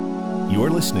You're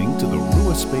listening to the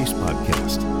Rua Space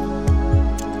Podcast.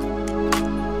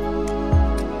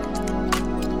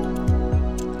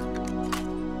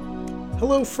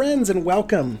 Hello, friends, and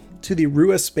welcome to the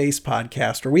Rua Space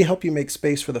Podcast, where we help you make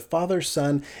space for the Father,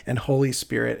 Son, and Holy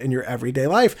Spirit in your everyday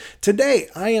life. Today,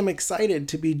 I am excited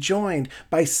to be joined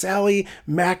by Sally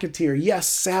McAteer. Yes,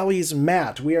 Sally's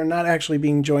Mat. We are not actually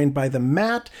being joined by the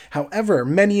Mat. However,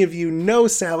 many of you know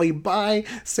Sally by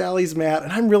Sally's Mat,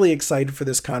 and I'm really excited for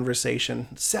this conversation.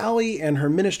 Sally and her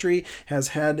ministry has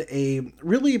had a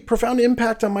really profound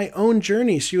impact on my own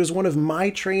journey. She was one of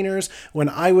my trainers when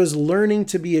I was learning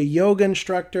to be a yoga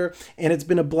instructor, and it's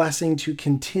been a blessing to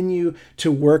continue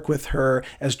to work with her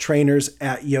as trainers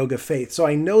at Yoga Faith. So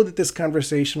I know that this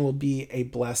conversation will be a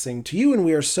blessing to you, and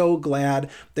we are so glad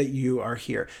that you are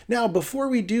here. Now, before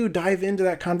we do dive into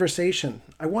that conversation,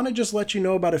 I want to just let you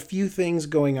know about a few things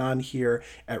going on here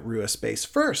at Rua Space.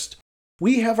 First,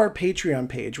 we have our Patreon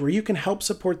page where you can help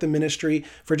support the ministry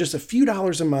for just a few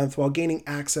dollars a month while gaining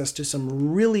access to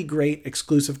some really great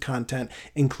exclusive content,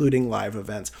 including live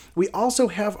events. We also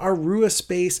have our Rua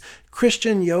Space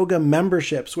Christian Yoga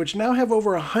memberships, which now have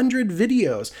over 100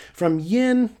 videos from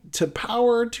yin to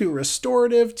power to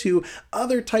restorative to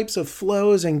other types of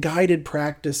flows and guided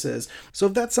practices. So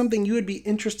if that's something you would be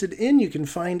interested in, you can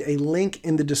find a link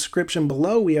in the description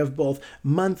below. We have both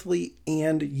monthly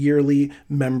and yearly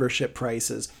membership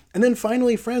prices. And then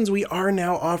finally, friends, we are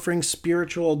now offering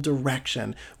Spiritual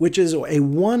Direction, which is a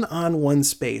one-on-one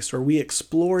space where we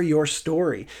explore your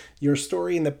story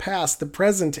in the past, the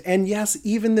present, and yes,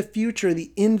 even the future,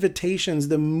 the invitations,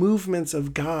 the movements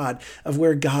of God, of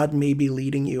where God may be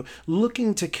leading you,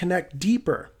 looking to connect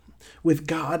deeper with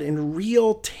God in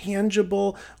real,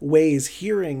 tangible ways,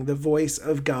 hearing the voice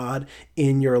of God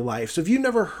in your life. So if you've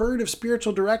never heard of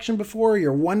Spiritual Direction before,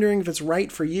 you're wondering if it's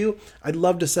right for you, I'd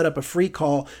love to set up a free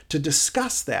call to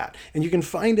discuss that. And you can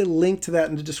find a link to that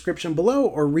in the description below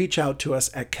or reach out to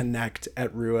us at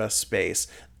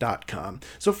connect@ruaspace.com.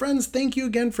 So friends, thank you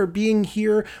again for being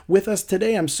here with us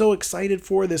today. I'm so excited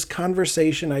for this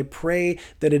conversation. I pray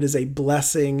that it is a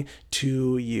blessing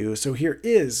to you. So here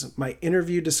is my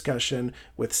interview discussion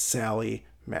with Sally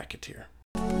McAteer.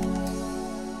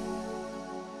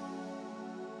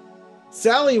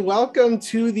 Sally, welcome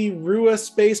to the Rua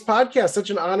Space Podcast.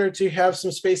 Such an honor to have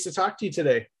some space to talk to you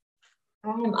today.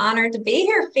 I'm honored to be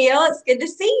here, Phil. It's good to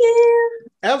see you.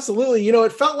 Absolutely. You know,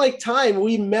 it felt like time.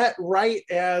 We met right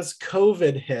as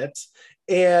COVID hit.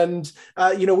 And,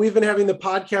 we've been having the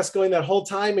podcast going that whole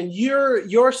time. And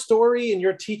your story and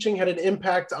your teaching had an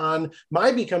impact on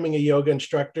my becoming a yoga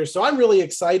instructor. So I'm really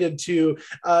excited to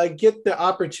get the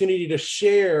opportunity to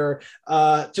share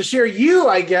you,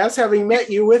 I guess, having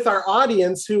met you with our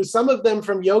audience, who some of them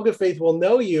from Yoga Faith will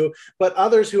know you, but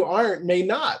others who aren't may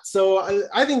not. So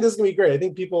I think this is going to be great. I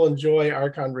think people enjoy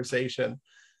our conversation.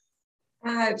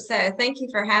 I hope so. Thank you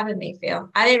for having me, Phil.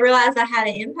 I didn't realize I had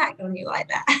an impact on you like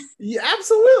that. Yeah,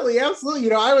 absolutely.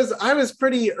 Absolutely. I was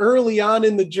pretty early on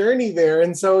in the journey there.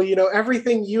 And so,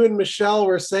 everything you and Michelle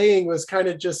were saying was kind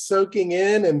of just soaking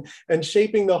in and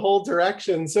shaping the whole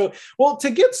direction. So, well, to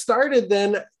get started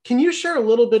then, can you share a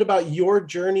little bit about your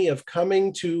journey of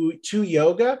coming to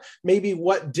yoga? Maybe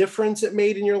what difference it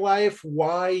made in your life,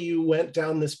 why you went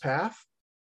down this path?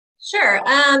 Sure.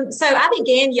 So I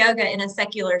began yoga in a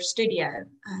secular studio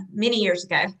many years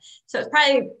ago. So it's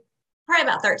probably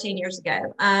about 13 years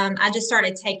ago. I just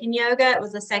started taking yoga. It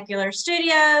was a secular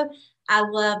studio. I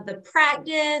loved the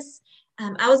practice.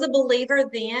 I was a believer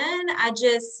then. I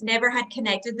just never had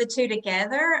connected the two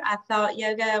together. I thought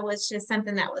yoga was just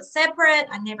something that was separate.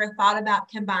 I never thought about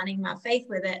combining my faith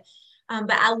with it.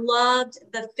 But I loved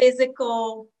the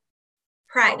physical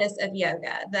practice of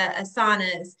yoga, the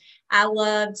asanas. I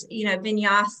loved,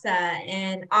 vinyasa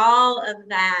and all of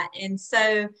that. And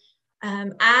so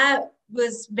I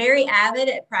was very avid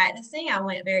at practicing. I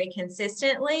went very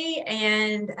consistently,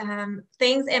 and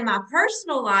things in my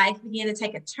personal life began to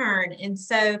take a turn. And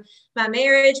so my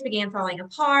marriage began falling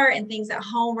apart, and things at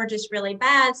home were just really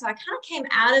bad. So I kind of came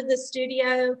out of the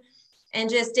studio and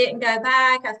just didn't go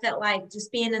back. I felt like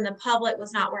just being in the public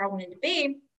was not where I wanted to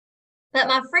be. But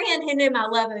my friend who knew my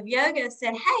love of yoga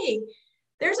said, hey,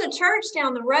 there's a church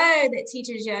down the road that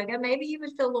teaches yoga. Maybe you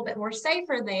would feel a little bit more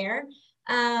safer there,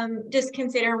 just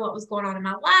considering what was going on in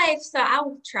my life. So I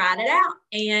tried it out,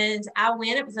 and I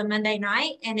went. It was a Monday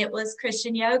night, and it was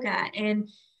Christian yoga. And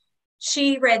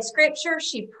she read scripture.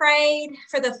 She prayed.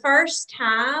 For the first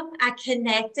time, I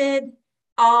connected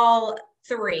all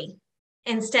three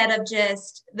instead of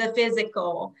just the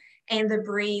physical and the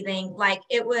breathing. Like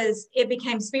it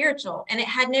became spiritual, and it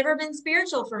had never been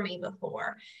spiritual for me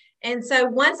before. And so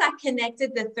once I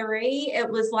connected the three, it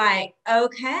was like,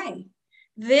 okay,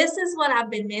 this is what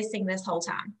I've been missing this whole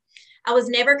time. I was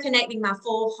never connecting my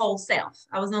full whole self.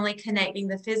 I was only connecting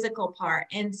the physical part.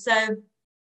 And so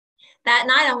that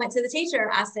night I went to the teacher.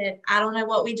 I said, I don't know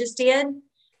what we just did,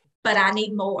 but I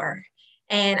need more.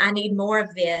 And I need more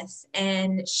of this.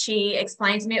 And she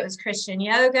explained to me it was Christian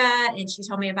yoga. And she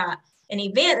told me about an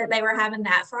event that they were having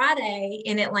that Friday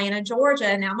in Atlanta,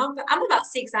 Georgia. Now I'm about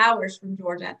 6 hours from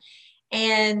Georgia.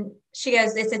 And she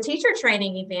goes, it's a teacher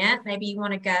training event. Maybe you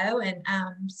want to go and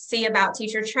see about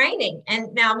teacher training.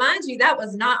 And now, mind you, that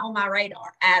was not on my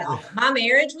radar at all. My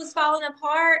marriage was falling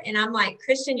apart. And I'm like,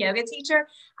 Christian yoga teacher,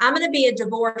 I'm going to be a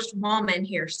divorced woman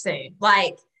here soon.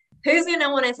 Like, who's going to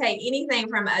want to take anything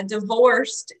from a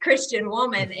divorced Christian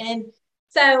woman? And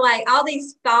so like all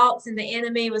these thoughts and the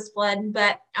enemy was flooding,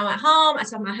 but I went home. I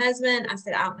told my husband, I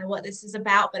said, I don't know what this is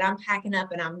about, but I'm packing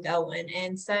up and I'm going.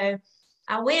 And so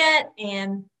I went,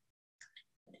 and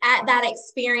at that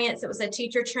experience, it was a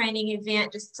teacher training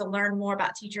event just to learn more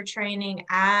about teacher training.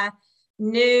 I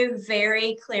knew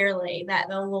very clearly that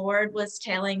the Lord was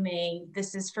telling me,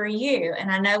 this is for you.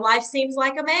 And I know life seems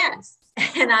like a mess.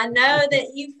 And I know that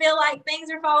you feel like things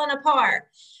are falling apart,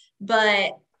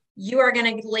 but you are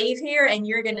going to leave here and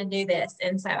you're going to do this.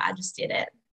 And so I just did it.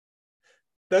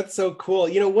 That's so cool.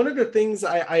 One of the things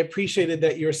I appreciated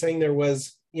that you were saying there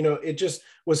was, it just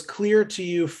was clear to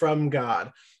you from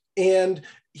God. And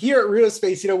here at Rua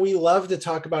Space, we love to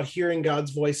talk about hearing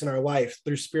God's voice in our life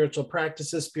through spiritual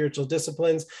practices, spiritual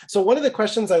disciplines. So one of the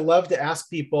questions I love to ask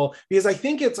people, because I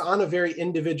think it's on a very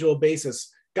individual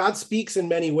basis, God speaks in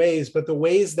many ways, but the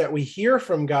ways that we hear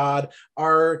from God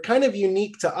are kind of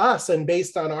unique to us and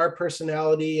based on our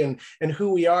personality and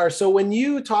who we are. So when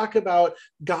you talk about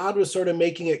God was sort of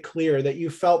making it clear that you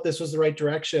felt this was the right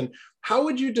direction, how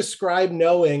would you describe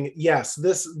knowing, yes,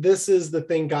 this is the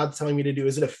thing God's telling me to do?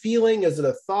 Is it a feeling? Is it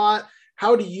a thought?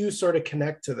 How do you sort of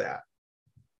connect to that?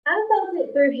 I felt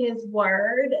it through his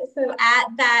word. So at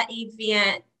that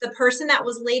event, the person that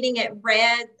was leading it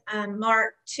read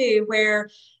Mark 2, where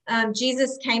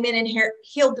Jesus came in and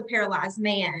healed the paralyzed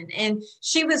man. And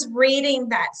she was reading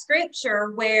that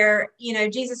scripture where,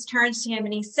 Jesus turns to him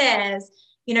and he says,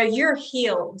 you're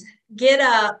healed. Get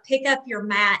up, pick up your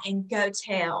mat and go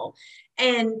tell.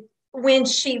 And when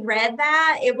she read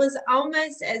that, it was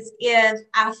almost as if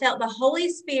I felt the Holy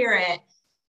Spirit.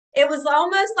 It was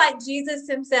almost like Jesus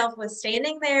himself was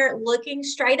standing there looking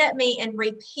straight at me and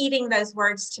repeating those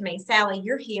words to me. Sally,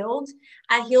 you're healed.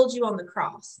 I healed you on the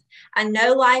cross. I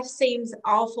know life seems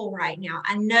awful right now.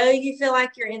 I know you feel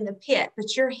like you're in the pit,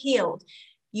 but you're healed.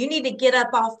 You need to get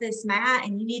up off this mat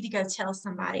and you need to go tell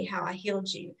somebody how I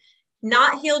healed you.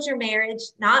 Not healed your marriage,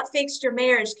 not fixed your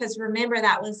marriage, because remember,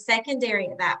 that was secondary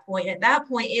at that point. At that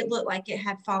point, it looked like it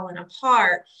had fallen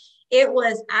apart. It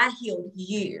was, I healed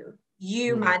you.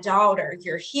 You, my daughter,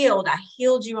 you're healed. I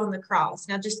healed you on the cross.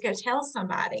 Now just go tell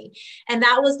somebody. And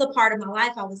that was the part of my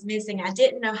life I was missing. I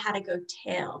didn't know how to go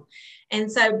tell.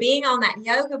 And so being on that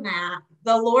yoga mat,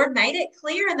 the Lord made it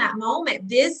clear in that moment,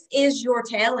 this is your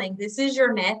telling. This is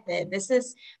your method. This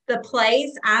is the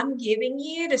place I'm giving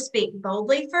you to speak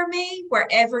boldly for me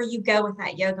wherever you go with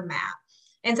that yoga mat.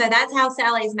 And so that's how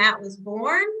Sally's mat was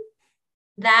born.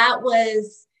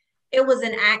 It was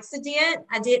an accident.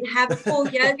 I didn't have a full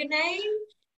yoga name.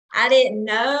 I didn't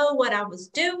know what I was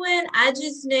doing. I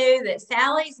just knew that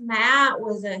Sally's mat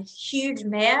was a huge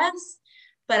mess,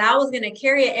 but I was going to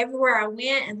carry it everywhere I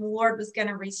went, and the Lord was going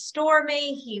to restore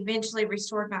me. He eventually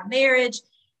restored my marriage.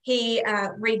 He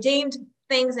redeemed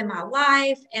things in my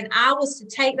life, and I was to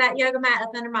take that yoga mat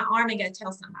up under my arm and go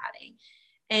tell somebody.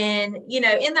 And,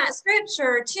 in that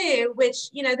scripture too,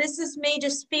 which, this is me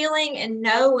just feeling and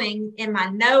knowing in my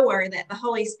knower that the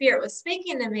Holy Spirit was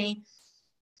speaking to me.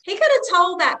 He could have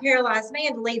told that paralyzed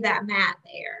man to leave that mat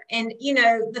there. And,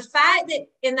 the fact that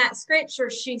in that scripture,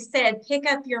 she said, pick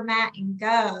up your mat and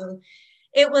go.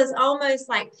 It was almost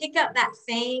like pick up that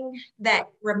thing that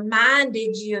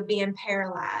reminded you of being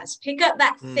paralyzed. Pick up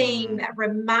that thing that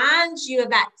reminds you of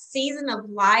that season of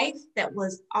life that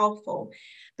was awful.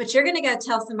 But you're going to go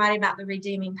tell somebody about the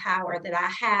redeeming power that I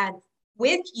had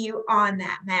with you on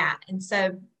that mat. And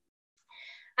so,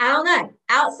 I don't know,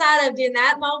 outside of in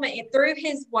that moment, through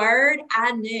his word,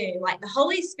 I knew like the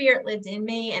Holy Spirit lived in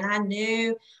me, and I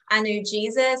knew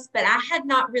Jesus, but I had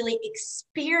not really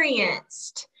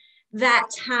experienced that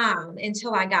time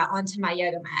until I got onto my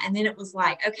yoga mat. And then it was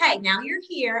like, okay, now you're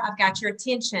here. I've got your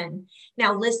attention.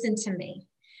 Now listen to me.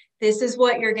 This is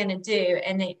what you're going to do.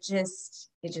 And it just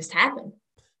happened.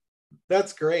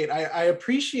 That's great. I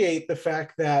appreciate the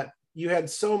fact that you had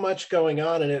so much going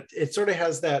on, and it sort of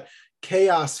has that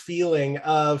chaos feeling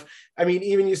of, I mean,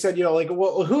 even you said, like,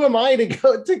 well, who am I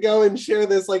to go and share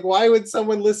this? Like, why would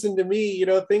someone listen to me?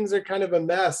 Things are kind of a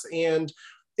mess. And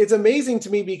it's amazing to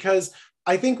me because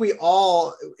I think we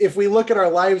all, if we look at our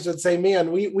lives, would say,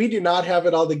 man, we do not have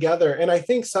it all together. And I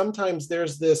think sometimes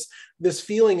there's this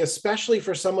feeling, especially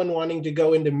for someone wanting to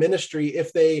go into ministry,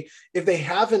 if they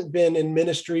haven't been in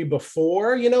ministry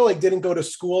before, like didn't go to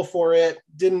school for it,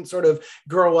 didn't sort of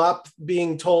grow up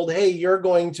being told, hey, you're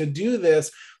going to do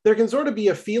this. There can sort of be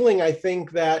a feeling, I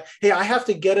think, that, hey, I have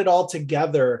to get it all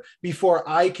together before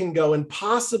I can go and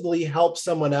possibly help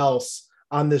someone else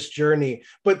on this journey.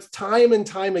 But time and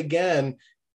time again,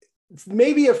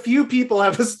 maybe a few people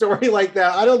have a story like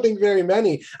that. I don't think very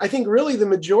many. I think really the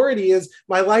majority is,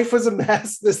 my life was a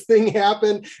mess. This thing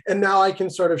happened, and now I can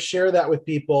sort of share that with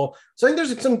people. So I think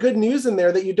there's some good news in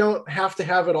there, that you don't have to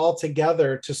have it all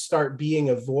together to start being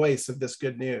a voice of this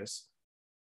good news.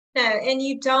 No, and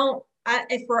you don't,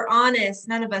 if we're honest,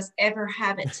 none of us ever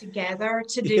have it together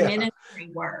to do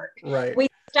ministry work. Right. We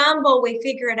stumble, we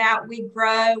figure it out, we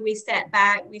grow, we step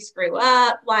back, we screw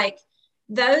up. Like,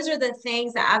 those are the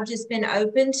things that I've just been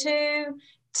open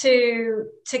to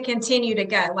continue to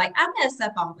go. Like, I mess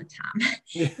up all the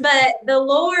time, but the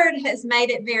Lord has made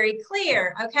it very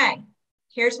clear. Okay,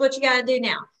 here's what you got to do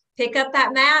now. Pick up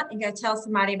that mat and go tell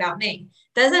somebody about me.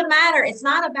 Doesn't matter. It's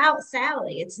not about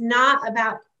Sally. It's not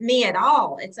about me at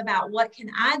all. It's about, what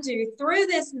can I do through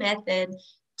this method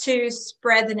to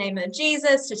spread the name of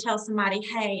Jesus, to tell somebody,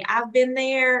 hey, I've been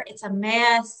there. It's a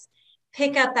mess.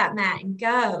 Pick up that mat and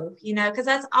go, because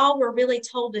that's all we're really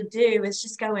told to do, is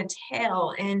just go and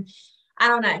tell. And I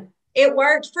don't know, it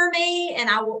worked for me, and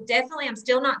I will definitely, I'm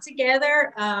still not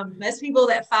together. Most people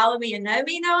that follow me and know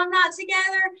me know I'm not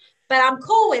together, but I'm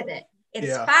cool with it.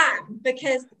 It's fine,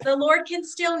 because the Lord can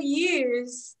still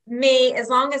use me as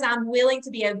long as I'm willing to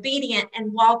be obedient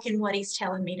and walk in what he's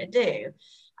telling me to do.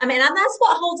 I mean, and that's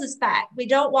what holds us back. We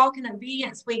don't walk in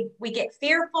obedience. We get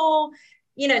fearful.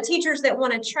 Teachers that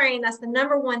want to train, that's the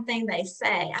number one thing they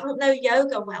say. I don't know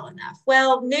yoga well enough.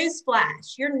 Well,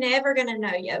 newsflash, you're never going to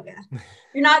know yoga.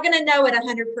 You're not going to know it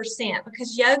 100%,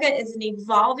 because yoga is an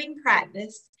evolving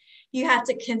practice. You have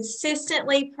to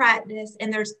consistently practice,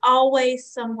 and there's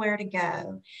always somewhere to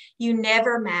go. You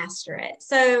never master it.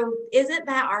 So isn't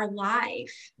that our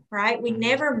life, right? We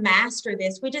never master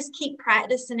this. We just keep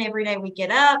practicing every day we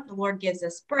get up. The Lord gives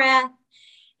us breath,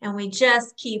 and we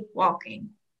just keep walking.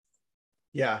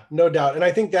 Yeah, no doubt. And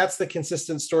I think that's the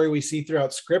consistent story we see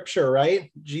throughout Scripture,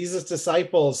 right? Jesus'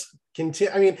 disciples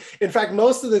continue. I mean, in fact,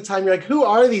 most of the time you're like, who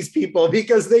are these people?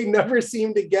 Because they never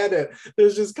seem to get it.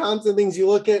 There's just constant things. You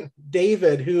look at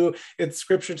David, who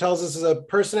Scripture tells us is a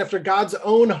person after God's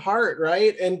own heart,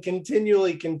 right? And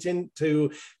continually continue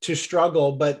to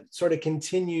struggle, but sort of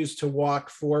continues to walk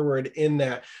forward in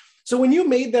that. So when you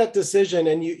made that decision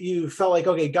and you felt like,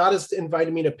 okay, God has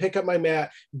invited me to pick up my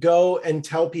mat, go and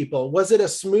tell people, was it a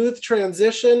smooth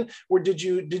transition, or did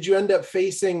you end up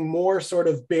facing more sort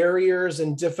of barriers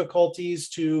and difficulties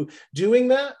to doing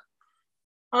that?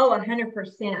 Oh, 100%.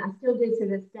 I still do to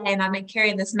this day, and I've been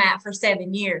carrying this mat for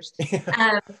 7 years.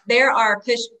 I get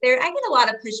a lot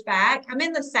of pushback. I'm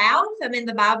in the South. I'm in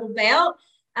the Bible Belt.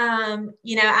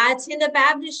 I attend a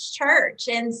Baptist church,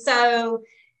 and so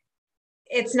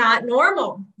it's not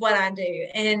normal what I do.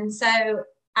 And so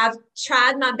I've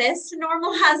tried my best to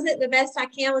normalize it the best I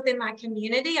can within my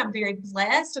community. I'm very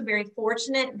blessed. I'm very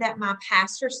fortunate that my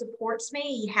pastor supports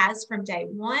me. He has from day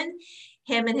one.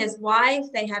 Him and his wife,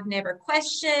 they have never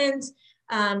questioned.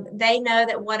 They know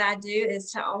that what I do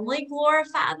is to only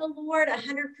glorify the Lord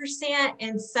 100%.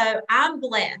 And so I'm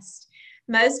blessed.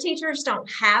 Most teachers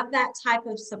don't have that type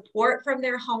of support from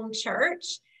their home church.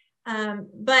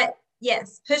 But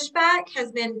yes, pushback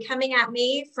has been coming at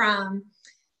me from,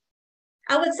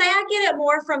 I would say I get it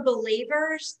more from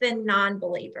believers than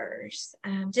non-believers.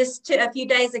 A few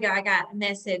days ago, I got a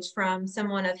message from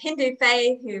someone of Hindu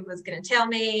faith who was going to tell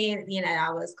me,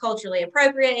 I was culturally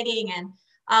appropriating and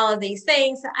all of these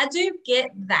things. So I do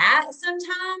get that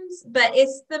sometimes, but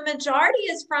the majority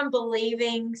is from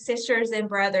believing sisters and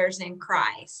brothers in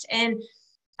Christ. And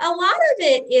a lot of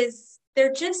it is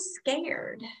they're just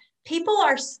scared. People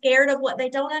are scared of what they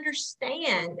don't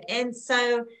understand. And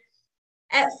so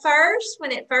at first,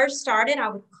 when it first started, I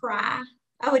would cry.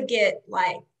 I would get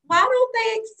like, why don't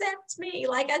they accept me?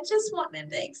 Like, I just want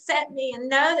them to accept me and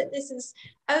know that this is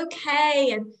okay.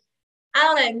 And I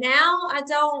don't know,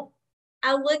 now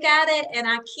I look at it and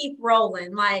I keep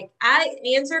rolling. Like, I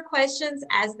answer questions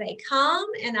as they come,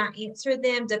 and I answer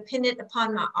them dependent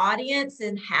upon my audience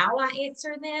and how I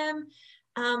answer them.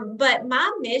 But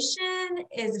my mission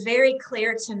is very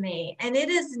clear to me, and it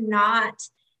is not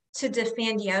to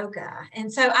defend yoga.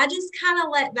 And so I just kind of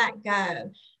let that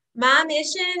go. My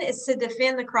mission is to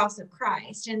defend the cross of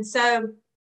Christ. And so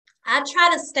I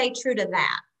try to stay true to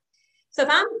that. So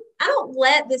I don't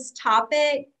let this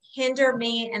topic hinder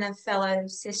me and a fellow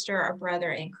sister or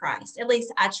brother in Christ. At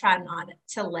least I try not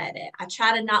to let it. I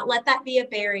try to not let that be a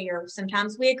barrier.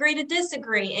 Sometimes we agree to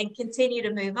disagree and continue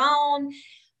to move on.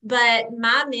 But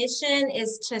my mission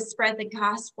is to spread the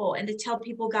gospel and to tell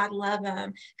people God loves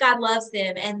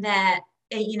them, and that,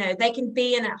 you know, they can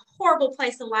be in a horrible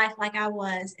place of life like I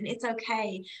was, and it's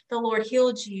okay. The Lord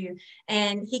healed you,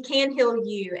 and he can heal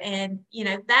you. And, you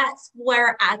know, that's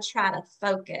where I try to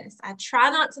focus. I try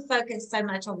not to focus so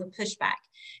much on the pushback,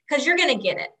 because you're going to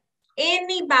get it.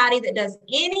 Anybody that does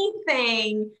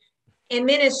anything in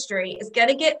ministry is going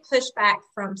to get pushback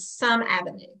from some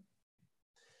avenue.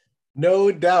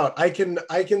 No doubt. I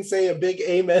can say a big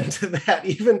amen to that.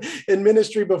 Even in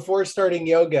ministry before starting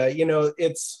yoga, you know,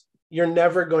 you're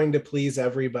never going to please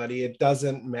everybody. It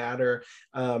doesn't matter.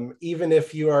 Even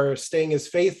if you are staying as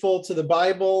faithful to the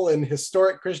Bible and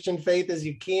historic Christian faith as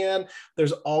you can,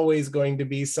 there's always going to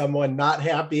be someone not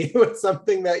happy with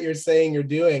something that you're saying you're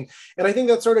doing. And I think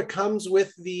that sort of comes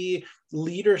with the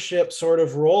leadership sort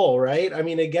of role, right? I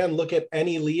mean, again, look at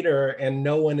any leader, and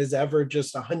no one is ever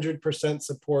just 100%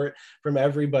 support from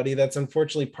everybody. That's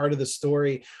unfortunately part of the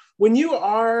story. When you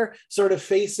are sort of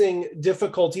facing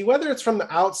difficulty, whether it's from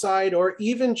the outside or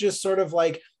even just sort of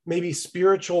like maybe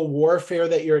spiritual warfare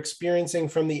that you're experiencing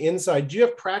from the inside, do you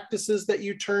have practices that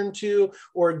you turn to,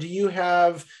 or do you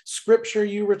have scripture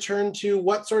you return to?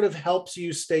 What sort of helps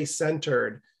you stay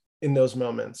centered in those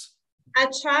moments? I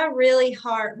try really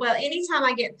hard. Well, anytime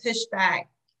I get pushback,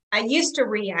 I used to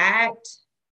react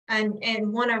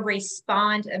and want to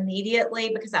respond immediately,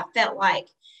 because I felt like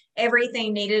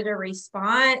everything needed a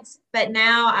response. But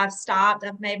now I've stopped.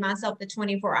 I've made myself the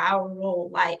 24-hour rule.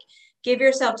 Like, give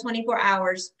yourself 24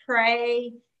 hours,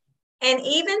 pray, and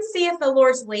even see if the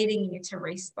Lord's leading you to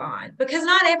respond, because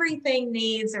not everything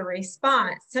needs a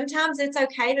response. Sometimes it's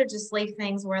okay to just leave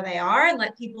things where they are and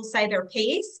let people say their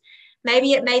piece.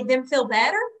 Maybe it made them feel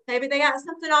better. Maybe they got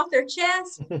something off their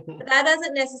chest. But that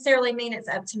doesn't necessarily mean it's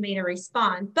up to me to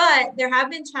respond. But there have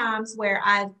been times where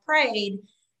I've prayed,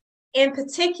 in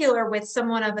particular with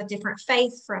someone of a different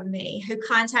faith from me, who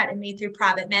contacted me through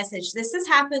private message. This has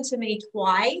happened to me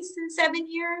twice in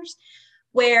 7 years,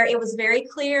 where it was very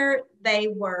clear they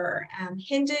were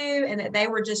Hindu, and that they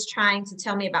were just trying to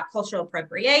tell me about cultural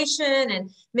appropriation and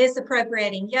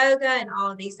misappropriating yoga and all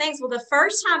of these things. Well, the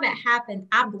first time it happened,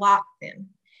 I blocked them.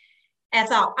 And I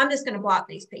thought, I'm just going to block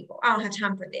these people. I don't have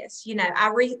time for this. You know, I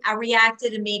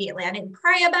reacted immediately. I didn't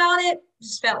pray about it.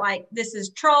 Just felt like, this is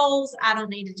trolls. I don't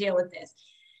need to deal with this.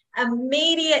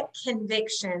 Immediate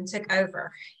conviction took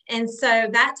over. And so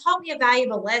that taught me a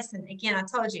valuable lesson. Again, I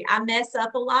told you, I mess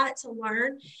up a lot to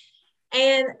learn.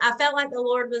 And I felt like the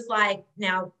Lord was like,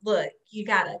 now look, you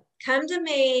got to come to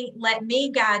me, let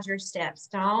me guide your steps.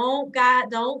 Don't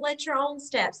let your own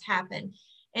steps happen.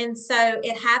 And so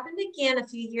it happened again a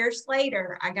few years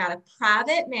later. I got a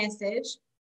private message,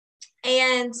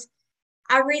 and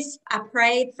I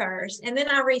prayed first, and then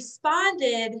I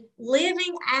responded,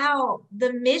 living out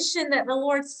the mission that the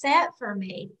Lord set for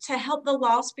me to help the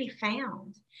lost be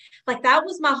found. Like, that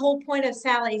was my whole point of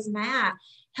Sally's Mat.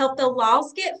 Help the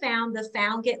lost get found, the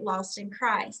found get lost in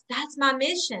Christ. That's my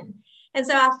mission. And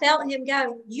so I felt him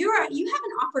go, you have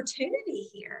an opportunity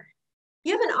here.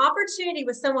 You have an opportunity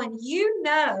with someone you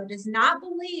know does not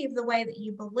believe the way that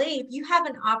you believe. You have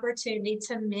an opportunity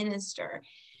to minister.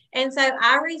 And so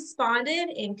I responded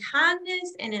in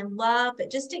kindness and in love,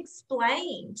 but just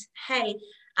explained, hey,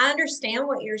 I understand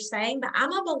what you're saying, but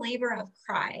I'm a believer of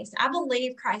Christ. I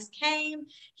believe Christ came,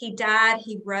 he died,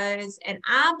 he rose, and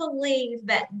I believe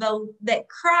that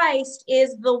Christ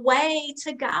is the way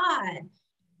to God.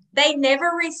 They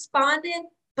never responded,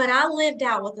 but I lived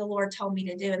out what the Lord told me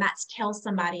to do, and that's tell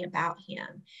somebody about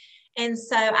him. And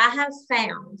so I have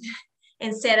found,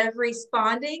 instead of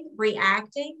responding,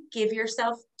 reacting, give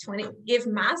myself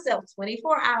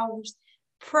 24 hours,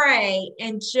 pray,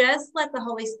 and just let the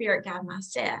Holy Spirit guide my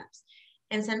steps.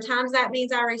 And sometimes that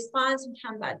means I respond,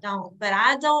 sometimes I don't. But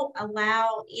I don't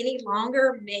allow any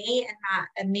longer me and my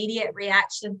immediate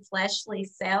reaction, fleshly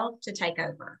self, to take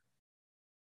over.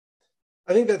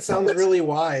 I think that sounds really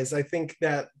wise. I think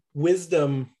that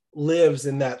wisdom lives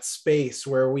in that space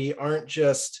where we aren't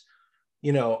just,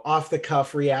 off the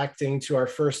cuff reacting to our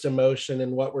first emotion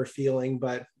and what we're feeling,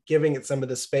 but giving it some of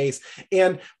the space.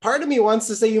 And part of me wants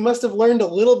to say you must have learned a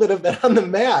little bit of that on the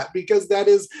mat, because that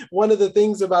is one of the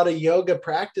things about a yoga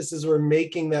practice is we're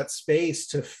making that space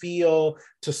to feel,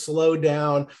 to slow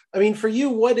down. I mean, for you,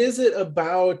 what is it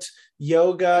about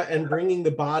yoga and bringing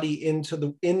the body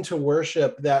into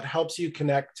worship that helps you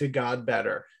connect to God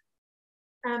better?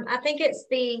 I think it's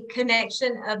the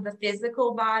connection of the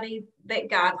physical body that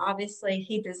God, obviously,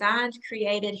 he designed,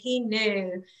 created. He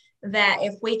knew that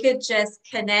if we could just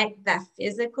connect the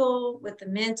physical with the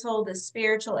mental, the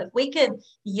spiritual, if we could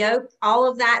yoke all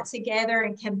of that together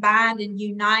and combine and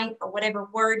unite, or whatever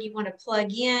word you want to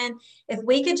plug in, if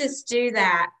we could just do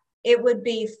that, it would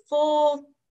be full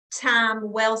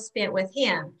time well spent with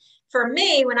him. For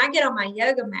me, when I get on my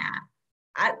yoga mat,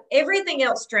 everything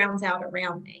else drowns out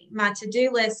around me. My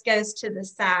to-do list goes to the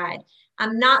side.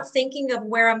 I'm not thinking of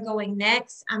where I'm going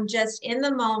next. I'm just in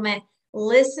the moment,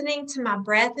 listening to my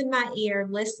breath in my ear,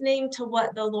 listening to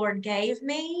what the Lord gave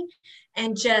me,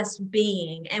 and just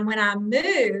being. And when I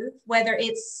move, whether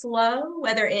it's slow,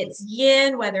 whether it's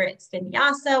yin, whether it's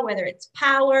vinyasa, whether it's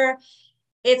power,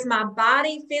 it's my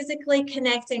body physically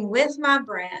connecting with my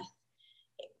breath,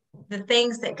 the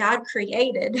things that God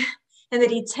created and that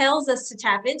he tells us to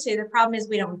tap into. The problem is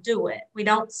we don't do it. We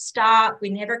don't stop. We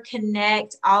never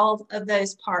connect all of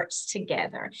those parts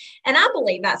together. And I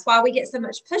believe that's why we get so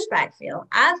much pushback, Phil.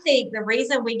 I think the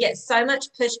reason we get so much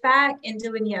pushback in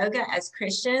doing yoga as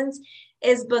Christians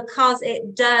is because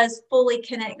it does fully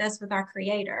connect us with our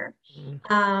Creator.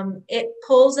 It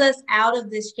pulls us out of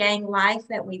this yang life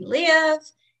that we live,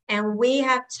 and we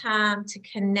have time to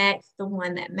connect the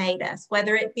one that made us,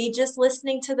 whether it be just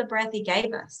listening to the breath he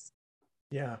gave us.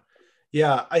 Yeah.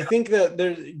 Yeah. I think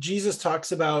that Jesus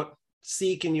talks about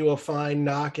seek and you will find,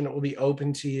 knock and it will be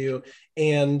open to you.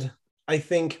 And I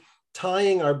think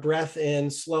tying our breath in,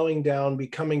 slowing down,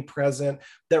 becoming present,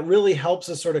 that really helps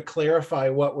us sort of clarify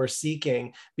what we're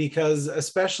seeking, because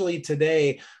especially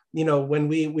today, you know, when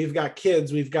we've got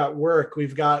kids, we've got work,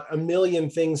 we've got a million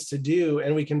things to do,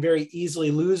 and we can very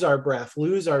easily lose our breath,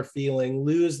 lose our feeling,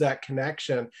 lose that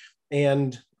connection.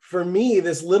 And for me,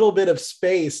 this little bit of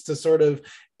space to sort of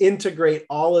integrate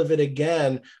all of it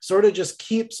again sort of just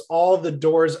keeps all the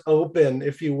doors open,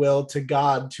 if you will, to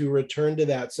God to return to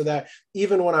that, so that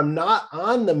even when I'm not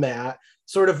on the mat,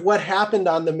 sort of what happened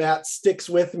on the mat sticks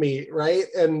with me, right?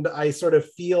 And I sort of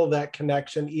feel that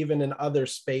connection even in other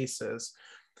spaces.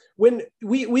 When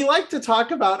we like to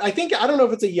talk about, I don't know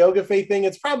if it's a yoga faith thing,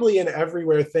 it's probably an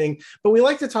everywhere thing, but we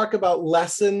like to talk about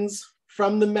lessons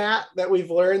from the mat that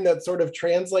we've learned that sort of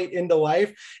translate into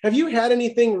life. Have you had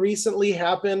anything recently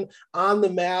happen on the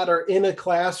mat or in a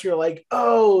class you're like,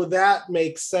 oh, that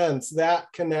makes sense,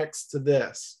 that connects to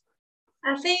this?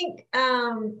 I think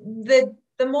the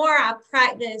more I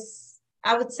practice,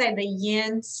 I would say the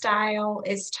yin style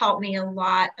has taught me a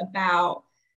lot about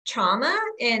trauma.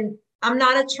 And I'm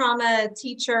not a trauma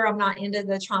teacher. I'm not into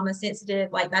the trauma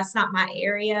sensitive, like that's not my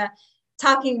area.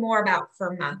 Talking more about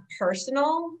for my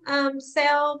personal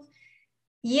self,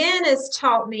 yin has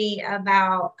taught me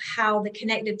about how the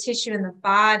connective tissue in the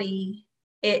body,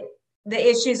 the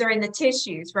issues are in the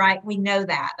tissues, right? We know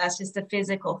that. That's just a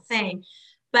physical thing.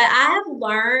 But I have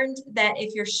learned that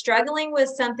if you're struggling with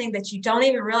something that you don't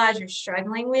even realize you're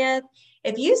struggling with,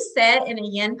 if you sit in a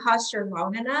yin posture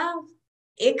long enough,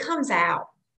 it comes out.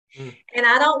 And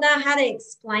I don't know how to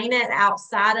explain it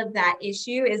outside of that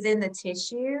issue is in the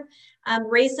tissue.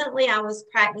 Recently, I was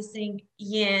practicing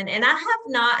yin, and I have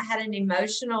not had an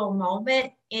emotional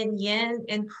moment in yin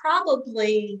in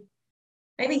probably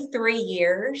maybe 3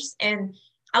 years. And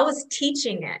I was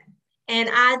teaching it. And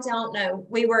I don't know,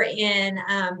 we were in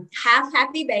Half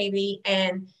Happy Baby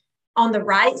and on the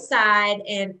right side,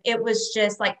 and it was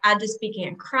just like I just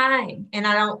began crying, and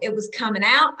it was coming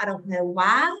out. I don't know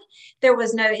why. There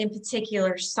was no in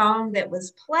particular song that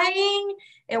was playing.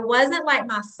 It wasn't like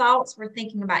my thoughts were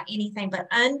thinking about anything but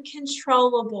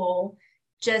uncontrollable,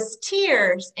 just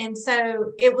tears. And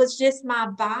so it was just my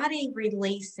body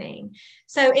releasing.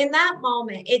 So in that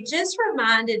moment, it just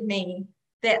reminded me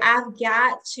that I've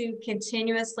got to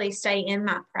continuously stay in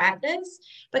my practice,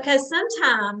 because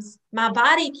sometimes my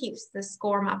body keeps the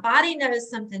score. My body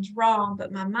knows something's wrong,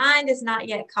 but my mind is not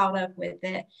yet caught up with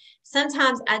it.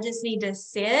 Sometimes I just need to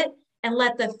sit and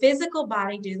let the physical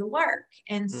body do the work.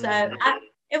 And so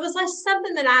it was like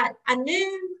something that I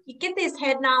knew. You get this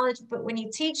head knowledge, but when you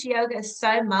teach yoga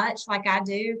so much like I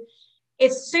do,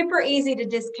 it's super easy to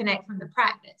disconnect from the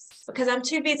practice because I'm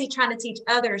too busy trying to teach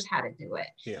others how to do it.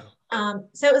 Yeah.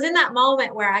 So it was in that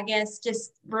moment where I guess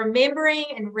just remembering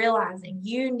and realizing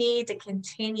you need to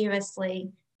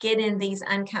continuously get in these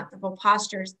uncomfortable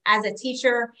postures as a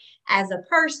teacher, as a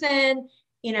person,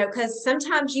 because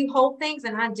sometimes you hold things,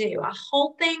 and I do. I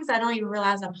hold things I don't even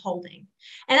realize I'm holding.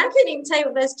 And I couldn't even tell you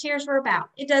what those tears were about.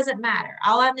 It doesn't matter.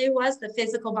 All I knew was the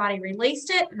physical body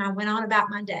released it, and I went on about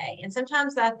my day. And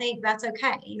sometimes I think that's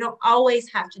okay. You don't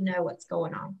always have to know what's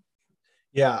going on.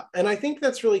 Yeah. And I think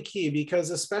that's really key,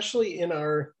 because especially in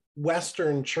our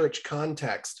Western church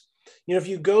context, if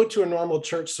you go to a normal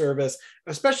church service,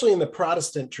 especially in the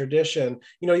Protestant tradition,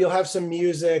 you'll have some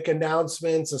music,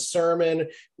 announcements, a sermon,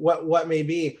 what may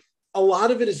be. A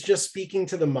lot of it is just speaking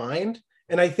to the mind.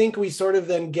 And I think we sort of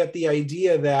then get the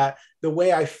idea that the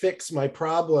way I fix my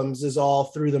problems is all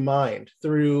through the mind,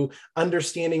 through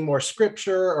understanding more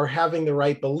scripture or having the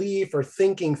right belief or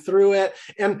thinking through it.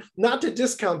 And not to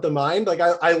discount the mind, like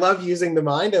I love using the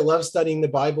mind. I love studying the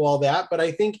Bible, all that. But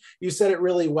I think you said it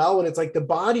really well when it's like the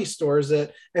body stores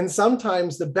it. And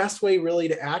sometimes the best way really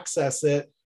to access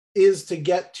it is to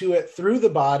get to it through the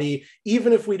body,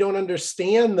 even if we don't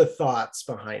understand the thoughts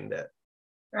behind it.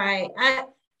 Right.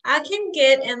 I can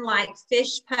get in like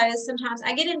fish pose sometimes.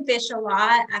 I get in fish a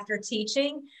lot after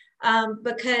teaching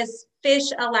because fish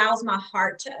allows my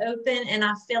heart to open. And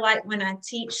I feel like when I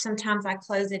teach, sometimes I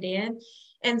close it in.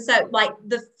 And so like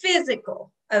the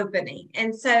physical opening.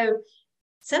 And so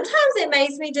sometimes it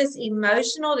makes me just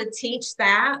emotional to teach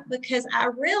that, because I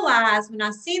realize when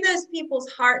I see those people's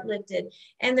heart lifted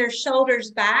and their shoulders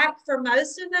back, for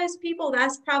most of those people,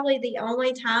 that's probably the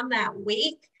only time that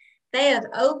week they have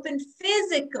opened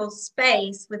physical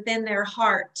space within their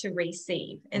heart to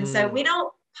receive. And so we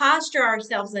don't posture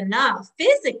ourselves enough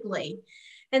physically.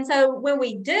 And so when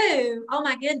we do, oh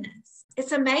my goodness,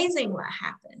 it's amazing what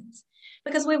happens,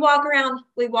 because we walk around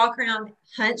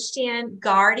hunched in,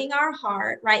 guarding our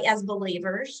heart, right? As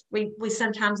believers, we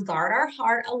sometimes guard our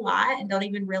heart a lot and don't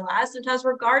even realize sometimes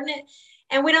we're guarding it,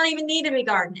 and we don't even need to be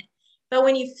guarding it. But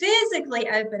when you physically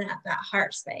open up that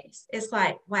heart space, it's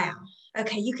like, wow,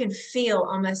 okay, you can feel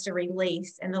almost a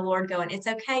release, and the Lord going, it's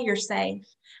okay, you're safe.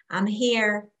 I'm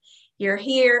here. You're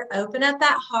here. Open up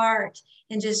that heart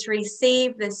and just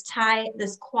receive this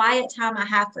quiet time I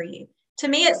have for you. To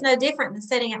me, it's no different than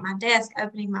sitting at my desk,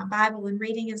 opening my Bible and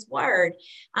reading his word.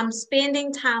 I'm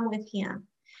spending time with him.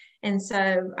 And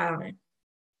so, I don't know.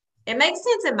 It makes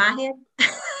sense in my head.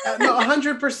 No,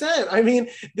 100%. I mean,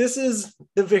 this is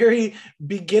the very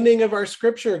beginning of our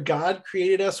scripture. God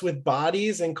created us with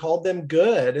bodies and called them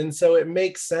good. And so it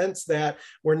makes sense that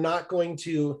we're not going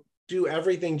to do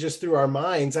everything just through our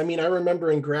minds. I mean, I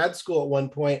remember in grad school at one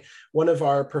point, one of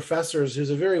our professors,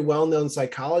 who's a very well-known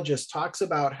psychologist, talks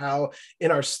about how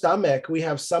in our stomach, we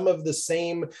have some of the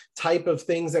same type of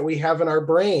things that we have in our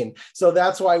brain. So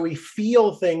that's why we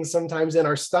feel things sometimes in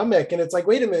our stomach. And it's like,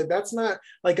 wait a minute, that's not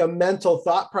like a mental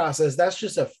thought process. That's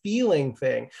just a feeling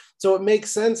thing. So it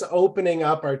makes sense opening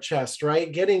up our chest, right?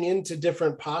 Getting into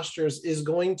different postures is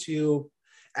going to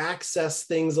access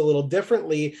things a little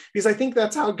differently, because I think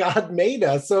that's how God made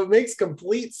us. So it makes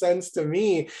complete sense to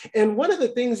me. And one of the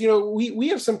things, we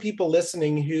have some people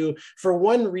listening who, for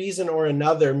one reason or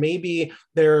another, maybe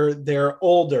they're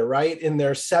older, right, in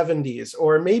their 70s,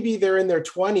 or maybe they're in their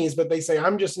 20s, but they say,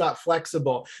 I'm just not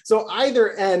flexible. So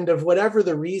either end of whatever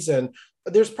the reason,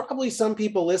 there's probably some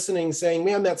people listening saying,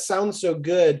 man, that sounds so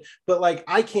good, but like,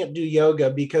 I can't do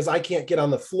yoga because I can't get on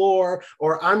the floor,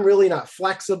 or I'm really not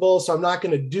flexible, so I'm not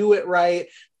going to do it right.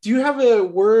 Do you have a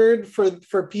word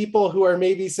for people who are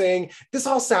maybe saying, this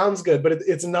all sounds good, but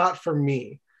it's not for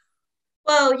me?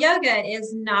 Well, yoga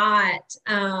is not,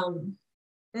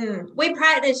 we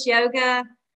practice yoga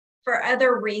for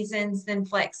other reasons than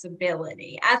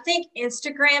flexibility. I think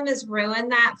Instagram has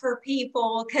ruined that for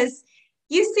people, because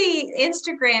you see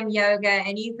Instagram yoga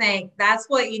and you think that's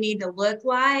what you need to look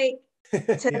like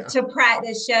to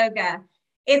practice yoga.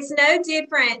 It's no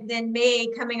different than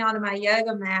me coming onto my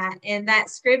yoga mat and that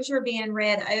scripture being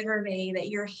read over me that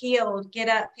you're healed, get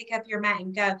up, pick up your mat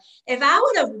and go. If I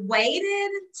would have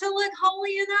waited to look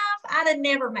holy enough, I'd have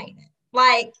never made it.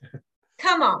 Like,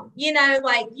 come on,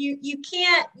 like you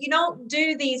don't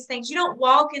do these things. You don't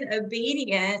walk in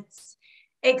obedience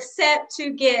except to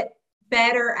get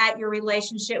better at your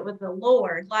relationship with the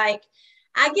Lord. Like,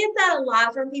 I get that a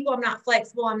lot from people. I'm not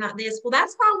flexible. I'm not this. Well,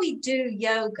 that's why we do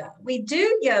yoga. We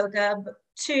do yoga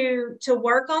to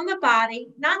work on the body,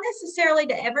 not necessarily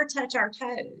to ever touch our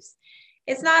toes.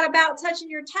 It's not about touching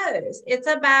your toes. It's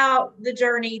about the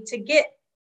journey to get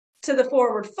to the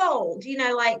forward fold.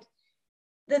 Like,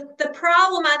 the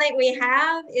problem I think we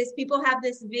have is people have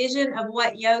this vision of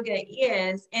what yoga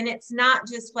is, and it's not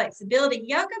just flexibility.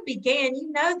 Yoga began,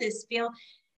 this, Phil,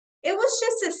 it was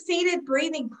just a seated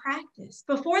breathing practice.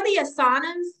 Before the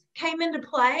asanas came into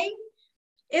play,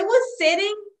 it was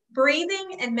sitting,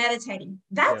 breathing, and meditating.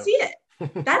 That's it.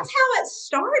 That's how it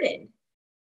started.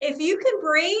 If you can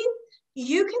breathe,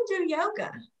 you can do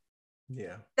yoga.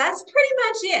 Yeah. That's pretty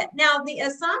much it. Now, the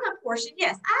asana portion,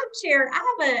 yes,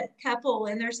 I have a couple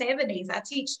in their 70s. I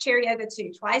teach chair yoga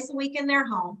too, twice a week in their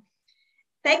home.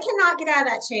 They cannot get out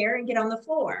of that chair and get on the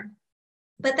floor,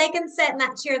 but they can sit in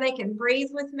that chair. They can breathe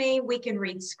with me. We can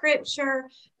read scripture.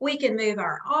 We can move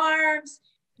our arms.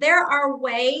 There are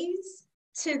ways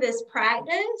to this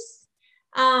practice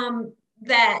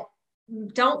that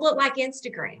don't look like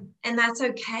Instagram, and that's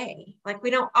okay. Like, we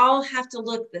don't all have to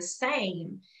look the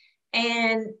same.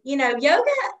 And, yoga,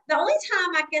 the only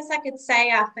time I guess I could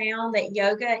say I found that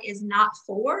yoga is not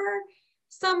for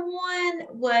someone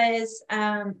was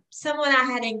someone I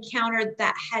had encountered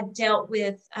that had dealt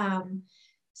with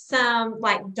some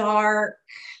like dark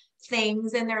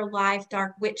things in their life,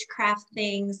 dark witchcraft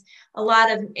things, a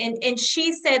lot of, and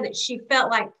she said that she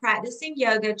felt like practicing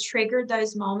yoga triggered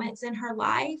those moments in her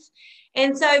life.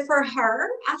 And so for her,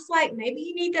 I was like, maybe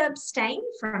you need to abstain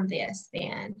from this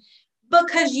then,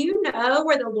 because you know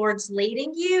where the Lord's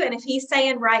leading you. And if he's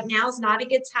saying right now is not a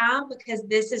good time because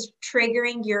this is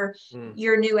triggering your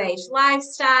new age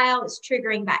lifestyle, it's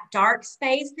triggering that dark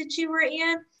space that you were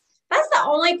in. That's the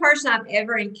only person I've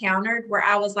ever encountered where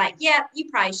I was like, yeah, you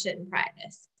probably shouldn't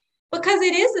practice, because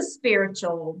it is a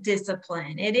spiritual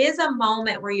discipline. It is a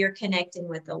moment where you're connecting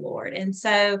with the Lord. And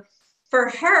so for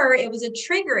her, it was a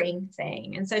triggering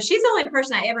thing. And so she's the only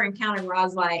person I ever encountered where I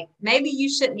was like, maybe you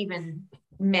shouldn't even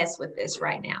mess with this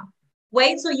right now.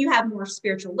 Wait till you have more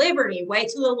spiritual liberty. Wait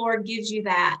till the Lord gives you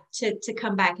that to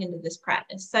come back into this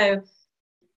practice. So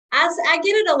I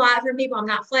get it a lot from people. I'm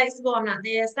not flexible. I'm not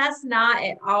this. That's not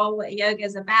at all what yoga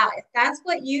is about. If that's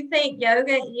what you think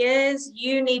yoga is,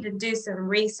 you need to do some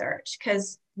research,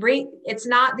 because it's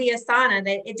not the asana.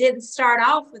 That it didn't start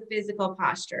off with physical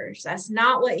postures. That's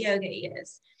not what yoga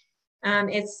is.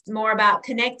 It's more about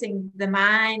connecting the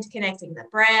mind, connecting the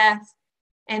breath,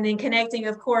 and then connecting,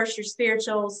 of course, your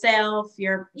spiritual self.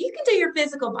 You can do your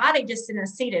physical body just in a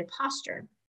seated posture.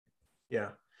 Yeah.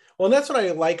 Well, and that's what I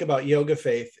like about Yoga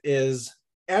Faith is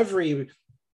every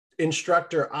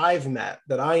instructor I've met,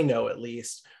 that I know at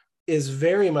least, is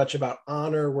very much about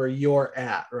honor where you're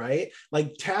at, right?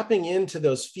 Like tapping into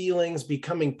those feelings,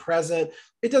 becoming present.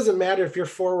 It doesn't matter if your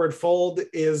forward fold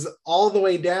is all the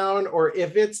way down or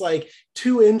if it's like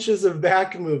 2 inches of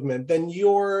back movement, then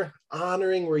you're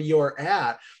honoring where you're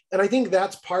at. And I think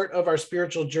that's part of our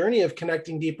spiritual journey of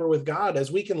connecting deeper with God,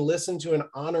 as we can listen to and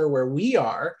honor where we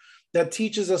are. That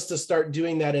teaches us to start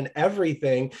doing that in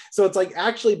everything. So it's like,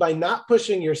 actually, by not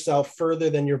pushing yourself further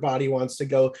than your body wants to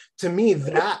go, to me,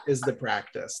 that is the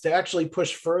practice. To actually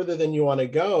push further than you want to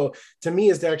go, to me,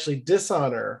 is to actually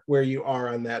dishonor where you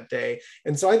are on that day.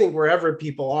 And so I think wherever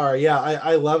people are,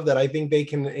 I love that. I think they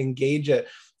can engage it.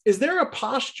 Is there a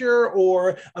posture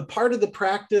or a part of the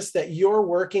practice that you're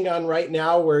working on right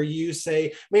now where you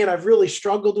say, man, I've really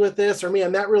struggled with this, or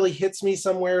man, that really hits me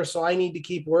somewhere, so I need to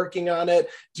keep working on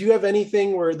it? Do you have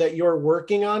anything that you're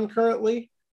working on currently?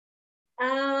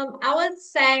 I would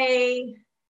say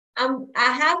I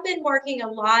have been working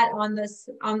a lot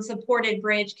on supported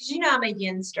bridge, because I'm a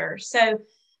yinster. So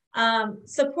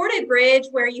supported bridge,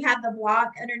 where you have the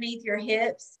block underneath your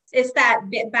hips, it's that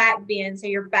back bend. So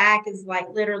your back is like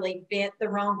literally bent the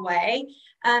wrong way.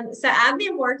 So I've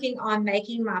been working on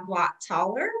making my block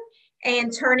taller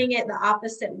and turning it the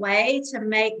opposite way to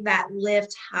make that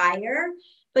lift higher,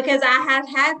 because I have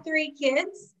had 3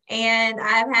 kids and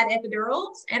I've had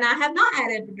epidurals and I have not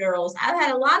had epidurals. I've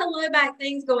had a lot of low back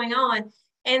things going on.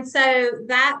 And so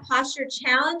that posture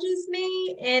challenges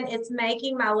me, and it's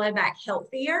making my low back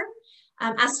healthier.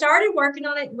 I started working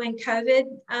on it when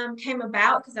COVID came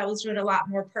about, because I was doing a lot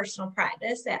more personal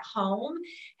practice at home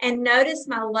and noticed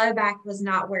my low back was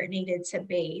not where it needed to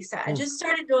be. So I just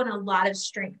started doing a lot of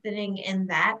strengthening in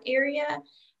that area.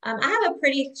 I have a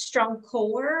pretty strong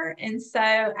core, and so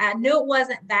I knew it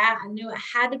wasn't that. I knew it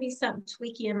had to be something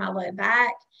tweaky in my low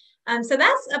back. So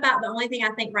that's about the only thing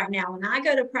I think right now when I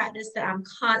go to practice, that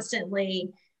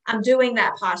I'm doing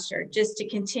that posture just to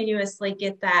continuously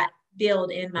get that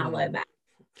build in my low back.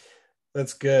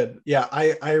 That's good. Yeah,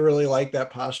 I really like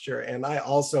that posture. And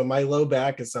my low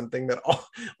back is something that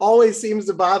always seems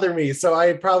to bother me. So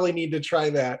I probably need to try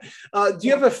that. Do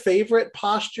you have a favorite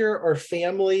posture or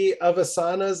family of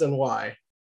asanas, and why?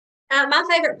 My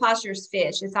favorite posture is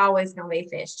fish. It's always going to be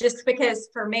fish, just because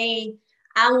for me,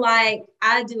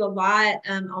 I do a lot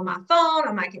on my phone,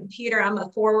 on my computer. I'm a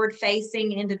forward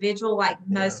facing individual, like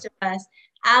most of us.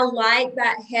 I like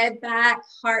that head back,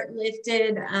 heart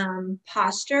lifted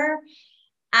posture.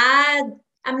 I'm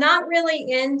not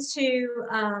really into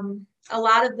A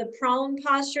lot of the prone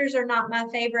postures are not my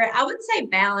favorite. I would say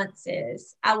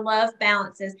balances. I love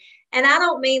balances. And I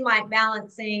don't mean like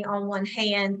balancing on one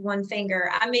hand, one finger.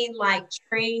 I mean like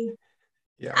tree.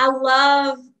 Yeah. I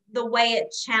love the way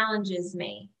it challenges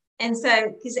me. And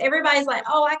so, because everybody's like,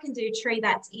 oh, I can do tree,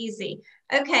 that's easy.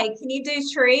 Okay, can you do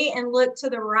tree and look to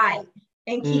the right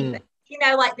and keep it? You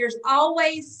know, like there's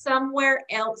always somewhere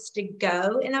else to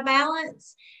go in a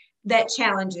balance that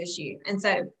challenges you. And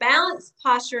so balance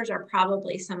postures are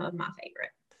probably some of my favorite.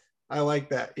 I like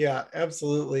that. Yeah,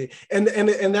 absolutely. And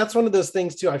that's one of those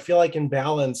things too. I feel like in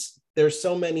balance, there's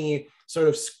so many sort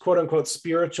of quote unquote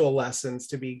spiritual lessons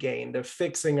to be gained of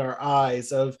fixing our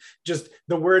eyes, of just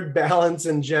the word balance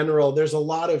in general. There's a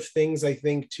lot of things I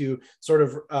think to sort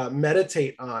of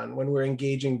meditate on when we're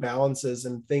engaging balances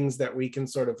and things that we can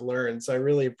sort of learn. So I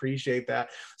really appreciate that.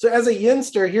 So as a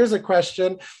yinster, here's a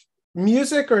question: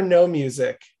 music or no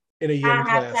music in a yin class?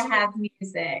 I have to have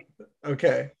music.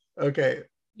 Okay.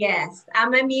 Yes,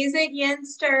 I'm a music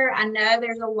yinster. I know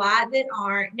there's a lot that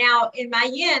aren't. Now, in my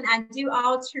yin, I do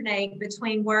alternate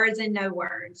between words and no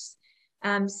words.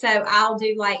 So I'll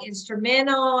do like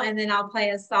instrumental, and then I'll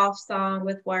play a soft song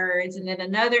with words, and then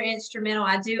another instrumental.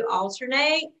 I do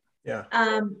alternate. Yeah.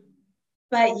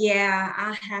 But yeah,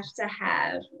 I have to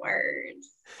have words.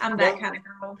 I'm that kind of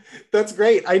girl. That's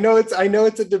great. I know it's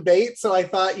a debate. So I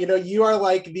thought, you are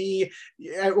like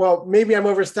well, maybe I'm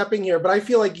overstepping here, but I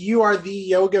feel like you are the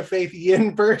yoga faith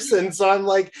yin person. So I'm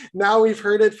like, now we've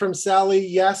heard it from Sally.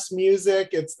 Yes,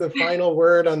 music. It's the final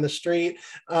word on the street.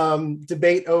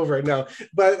 Debate over. No,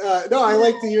 but no, I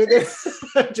like to use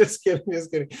it. Just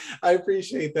kidding. I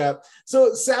appreciate that.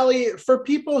 So Sally, for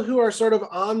people who are sort of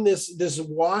on this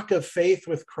walk of faith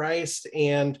with Christ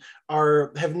and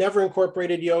have never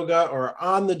incorporated yoga or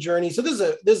on the journey. So this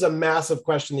is a massive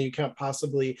question that you can't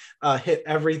possibly hit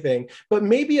everything, but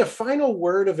maybe a final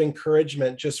word of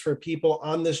encouragement just for people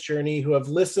on this journey who have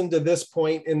listened to this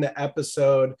point in the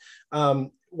episode.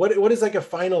 What is like a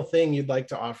final thing you'd like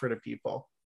to offer to people?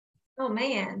 Oh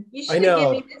man, you should have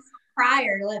given me this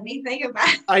prior to let me think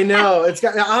about it. I know, it's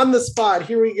got on the spot.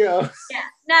 Here we go. Yeah,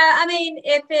 no, I mean,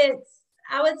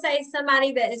 I would say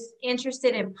somebody that is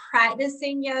interested in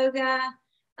practicing yoga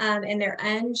and they're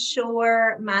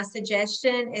unsure, my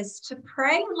suggestion is to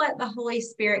pray and let the Holy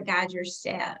Spirit guide your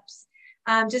steps.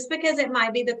 Just because it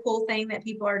might be the cool thing that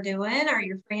people are doing or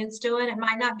your friends doing, it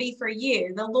might not be for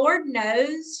you. The Lord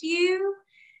knows you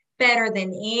better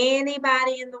than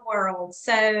anybody in the world.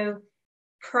 So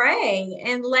pray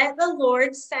and let the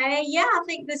Lord say, yeah, I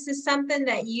think this is something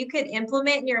that you could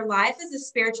implement in your life as a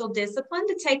spiritual discipline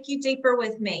to take you deeper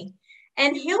with me.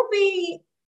 And he'll be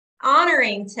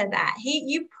honoring to that.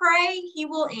 You pray, he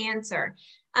will answer.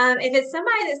 If it's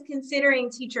somebody that's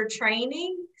considering teacher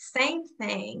training, same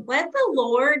thing. Let the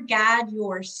Lord guide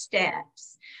your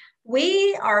steps.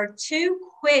 We are too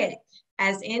quick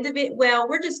as individuals. Well,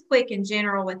 we're just quick in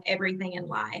general with everything in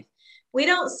life. We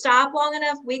don't stop long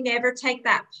enough. We never take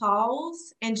that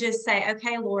pause and just say,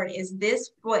 okay, Lord, is this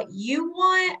what you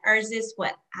want or is this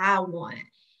what I want?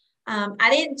 I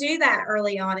didn't do that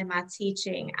early on in my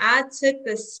teaching. I took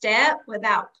the step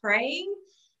without praying,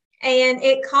 and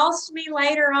it cost me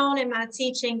later on in my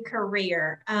teaching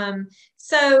career.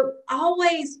 So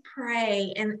always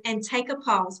pray and take a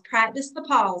pause. Practice the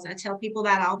pause. I tell people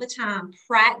that all the time.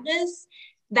 Practice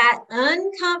that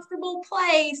uncomfortable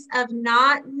place of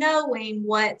not knowing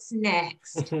what's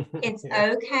next. It's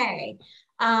okay.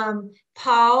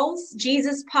 Pause.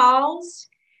 Jesus paused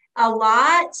a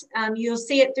lot. You'll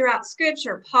see it throughout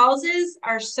scripture. Pauses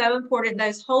are so important.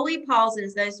 Those holy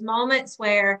pauses, those moments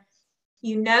where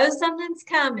you know something's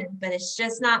coming, but it's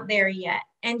just not there yet.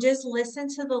 And just listen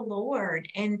to the Lord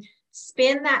and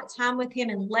spend that time with him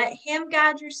and let him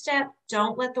guide your step.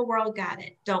 Don't let the world guide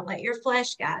it. Don't let your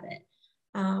flesh guide it.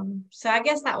 So I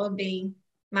guess that would be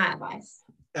my advice.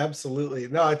 Absolutely.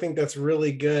 No, I think that's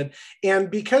really good.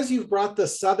 And because you've brought the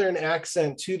Southern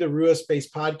accent to the Rua Space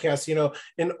podcast,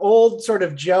 an old sort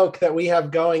of joke that we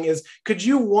have going is, could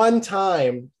you one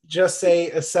time just say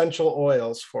essential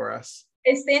oils for us?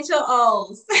 Essential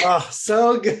oils. Oh,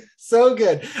 so good. So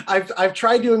good. I've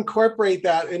tried to incorporate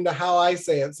that into how I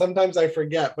say it. Sometimes I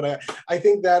forget, but I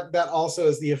think that also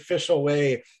is the official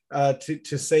way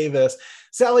to say this.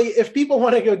 Sally, if people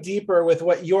want to go deeper with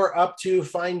what you're up to,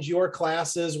 find your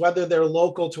classes, whether they're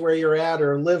local to where you're at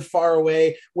or live far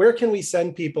away, where can we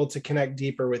send people to connect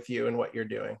deeper with you and what you're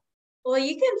doing? Well,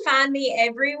 you can find me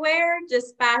everywhere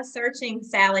just by searching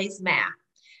Sally's Mat.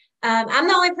 I'm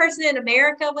the only person in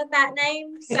America with that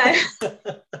name. So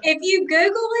if you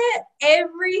Google it,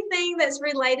 everything that's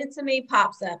related to me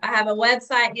pops up. I have a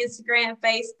website, Instagram,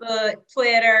 Facebook,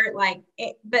 Twitter,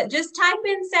 but just type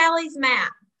in Sally's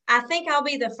Map. I think I'll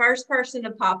be the first person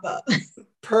to pop up.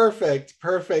 Perfect.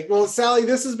 Well, Sally,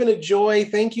 this has been a joy.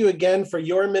 Thank you again for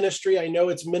your ministry. I know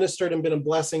it's ministered and been a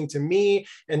blessing to me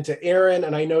and to Aaron,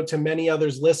 and I know to many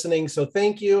others listening. So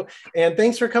thank you. And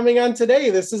thanks for coming on today.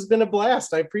 This has been a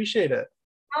blast. I appreciate it.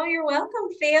 Oh, you're welcome,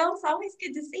 Phil. It's always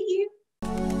good to see you.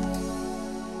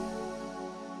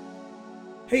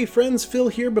 Hey friends, Phil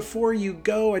here. Before you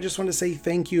go, I just want to say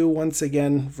thank you once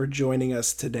again for joining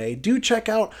us today. Do check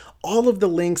out all of the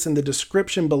links in the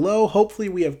description below. Hopefully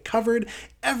we have covered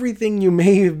everything you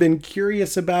may have been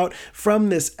curious about from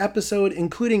this episode,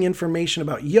 including information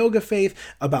about Yoga Faith,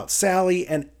 about Sally,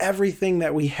 and everything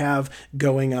that we have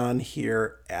going on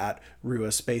here at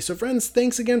Rua Space. So friends,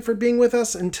 thanks again for being with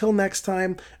us. Until next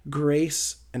time,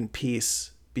 grace and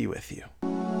peace be with you.